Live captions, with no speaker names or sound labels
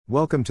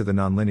Welcome to the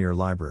Nonlinear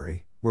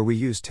Library, where we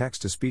use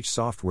text-to-speech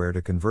software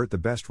to convert the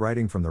best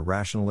writing from the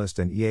rationalist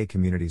and EA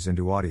communities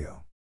into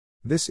audio.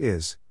 This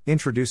is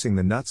Introducing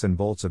the Nuts and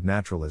Bolts of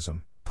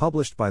Naturalism,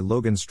 published by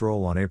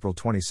LoganStrohl on April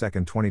 22,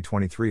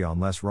 2023 on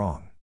Less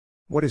Wrong.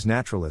 What is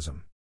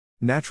naturalism?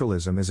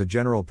 Naturalism is a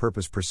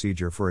general-purpose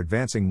procedure for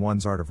advancing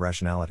one's art of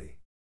rationality.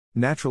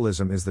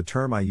 Naturalism is the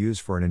term I use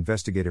for an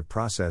investigative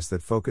process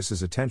that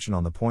focuses attention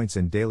on the points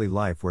in daily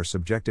life where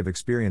subjective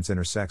experience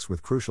intersects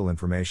with crucial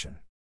information.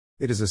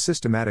 It is a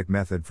systematic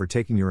method for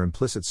taking your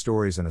implicit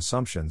stories and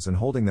assumptions and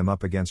holding them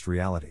up against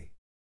reality.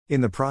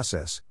 In the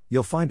process,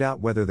 you'll find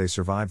out whether they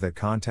survive that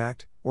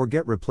contact, or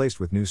get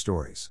replaced with new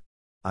stories.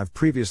 I've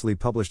previously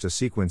published a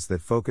sequence that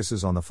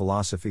focuses on the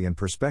philosophy and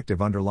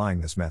perspective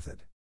underlying this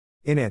method.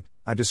 In it,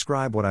 I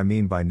describe what I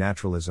mean by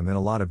naturalism in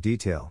a lot of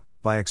detail,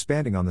 by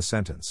expanding on the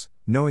sentence,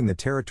 knowing the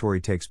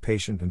territory takes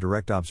patient and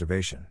direct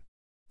observation.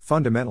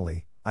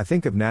 Fundamentally, I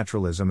think of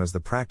naturalism as the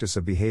practice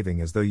of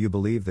behaving as though you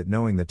believe that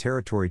knowing the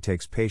territory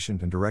takes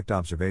patient and direct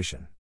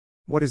observation.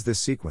 What is this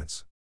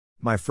sequence?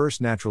 My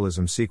first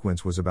naturalism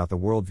sequence was about the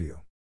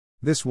worldview.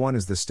 This one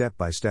is the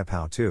step-by-step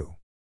how-to.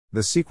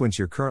 The sequence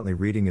you're currently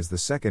reading is the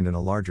second in a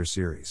larger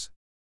series.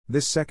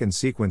 This second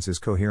sequence is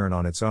coherent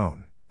on its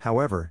own.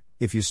 However,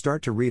 if you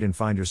start to read and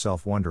find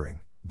yourself wondering,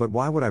 but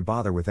why would I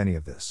bother with any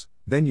of this?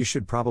 Then you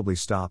should probably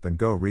stop and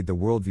go read the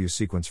worldview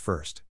sequence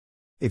first.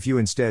 If you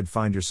instead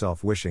find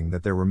yourself wishing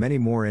that there were many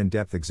more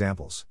in-depth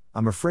examples,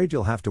 I'm afraid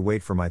you'll have to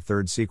wait for my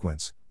third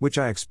sequence, which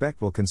I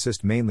expect will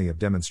consist mainly of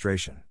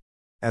demonstration.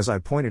 As I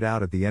pointed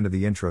out at the end of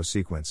the intro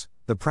sequence,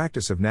 the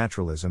practice of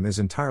naturalism is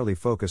entirely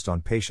focused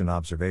on patient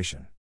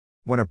observation.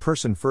 When a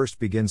person first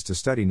begins to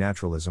study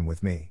naturalism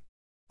with me,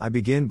 I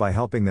begin by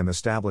helping them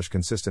establish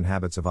consistent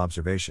habits of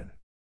observation.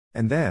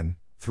 And then,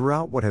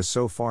 throughout what has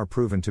so far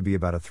proven to be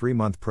about a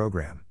 3-month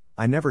program,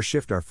 I never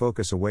shift our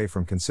focus away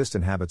from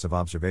consistent habits of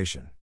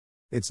observation.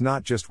 It's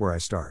not just where I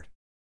start.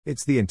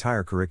 It's the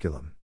entire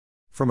curriculum.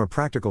 From a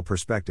practical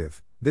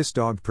perspective, this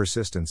dogged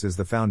persistence is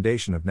the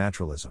foundation of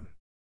naturalism.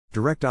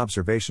 Direct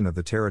observation of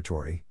the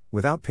territory,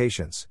 without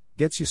patience,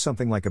 gets you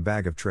something like a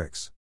bag of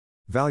tricks.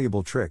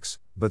 Valuable tricks,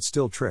 but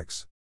still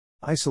tricks.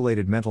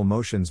 Isolated mental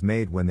motions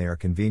made when they are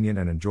convenient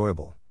and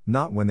enjoyable,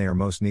 not when they are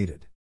most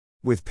needed.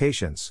 With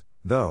patience,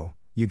 though,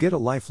 you get a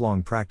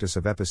lifelong practice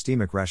of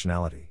epistemic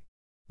rationality.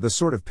 The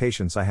sort of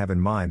patience I have in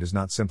mind is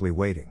not simply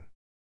waiting.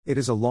 It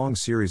is a long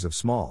series of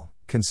small,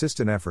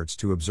 consistent efforts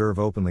to observe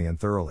openly and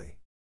thoroughly.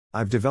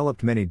 I've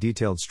developed many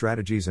detailed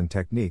strategies and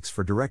techniques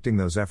for directing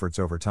those efforts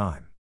over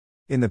time.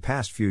 In the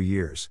past few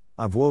years,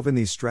 I've woven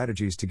these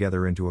strategies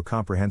together into a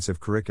comprehensive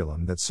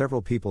curriculum that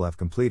several people have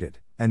completed,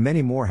 and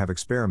many more have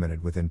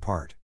experimented with in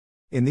part.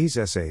 In these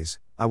essays,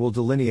 I will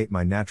delineate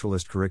my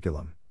naturalist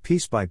curriculum,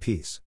 piece by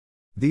piece.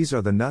 These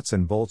are the nuts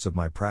and bolts of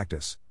my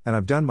practice, and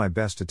I've done my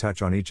best to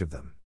touch on each of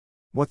them.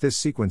 What this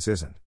sequence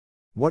isn't.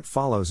 What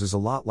follows is a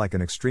lot like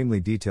an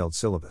extremely detailed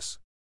syllabus.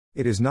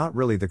 It is not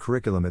really the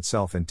curriculum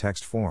itself in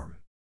text form.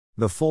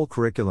 The full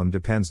curriculum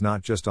depends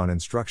not just on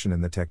instruction in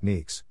the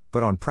techniques,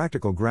 but on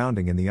practical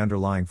grounding in the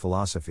underlying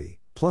philosophy,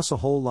 plus a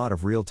whole lot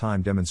of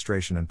real-time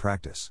demonstration and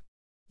practice.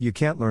 You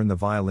can't learn the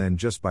violin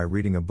just by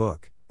reading a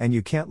book, and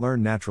you can't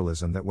learn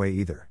naturalism that way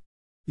either.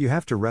 You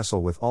have to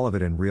wrestle with all of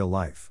it in real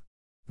life.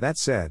 That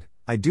said,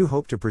 I do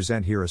hope to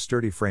present here a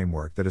sturdy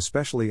framework that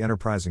especially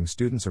enterprising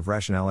students of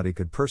rationality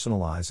could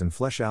personalize and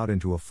flesh out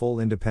into a full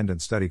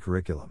independent study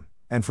curriculum,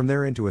 and from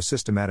there into a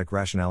systematic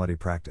rationality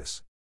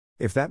practice.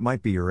 If that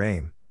might be your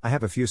aim, I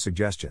have a few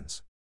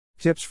suggestions.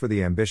 Tips for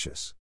the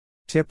ambitious.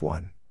 Tip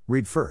 1.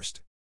 Read first.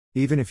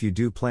 Even if you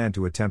do plan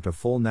to attempt a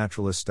full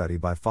naturalist study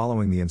by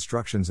following the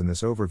instructions in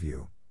this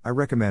overview, I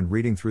recommend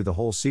reading through the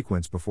whole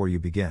sequence before you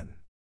begin.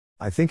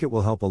 I think it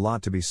will help a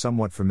lot to be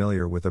somewhat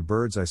familiar with a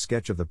bird's-eye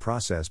sketch of the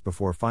process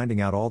before finding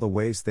out all the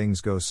ways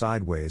things go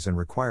sideways and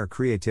require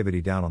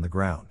creativity down on the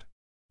ground.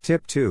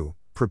 Tip 2.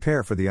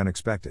 Prepare for the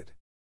unexpected.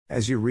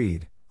 As you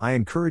read, I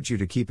encourage you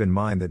to keep in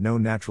mind that no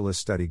naturalist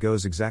study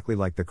goes exactly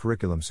like the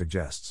curriculum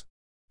suggests.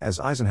 As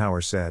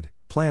Eisenhower said,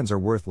 plans are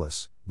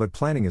worthless, but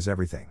planning is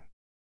everything.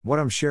 What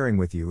I'm sharing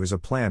with you is a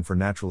plan for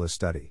naturalist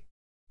study.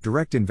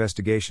 Direct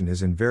investigation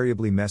is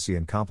invariably messy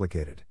and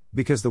complicated,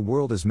 because the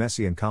world is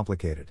messy and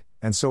complicated,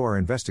 and so are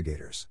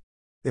investigators.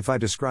 If I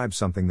describe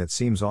something that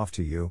seems off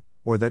to you,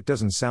 or that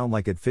doesn't sound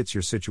like it fits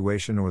your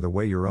situation or the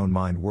way your own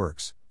mind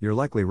works, you're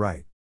likely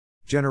right.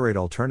 Generate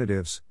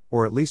alternatives,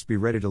 or at least be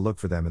ready to look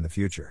for them in the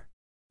future.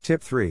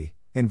 Tip 3.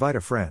 Invite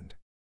a friend.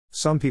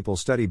 Some people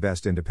study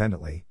best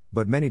independently,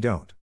 but many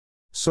don't.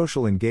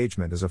 Social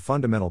engagement is a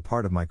fundamental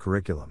part of my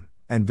curriculum,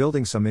 and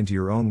building some into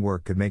your own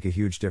work could make a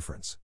huge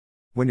difference.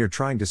 When you're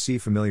trying to see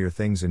familiar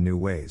things in new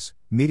ways,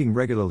 meeting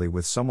regularly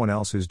with someone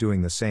else who's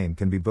doing the same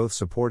can be both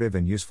supportive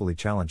and usefully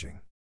challenging.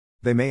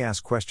 They may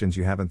ask questions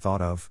you haven't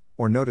thought of,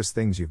 or notice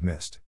things you've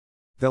missed.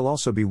 There'll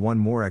also be one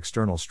more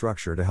external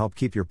structure to help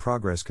keep your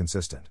progress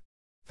consistent.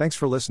 Thanks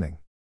for listening.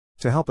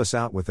 To help us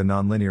out with the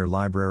Nonlinear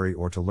Library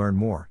or to learn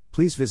more,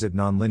 please visit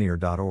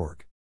nonlinear.org.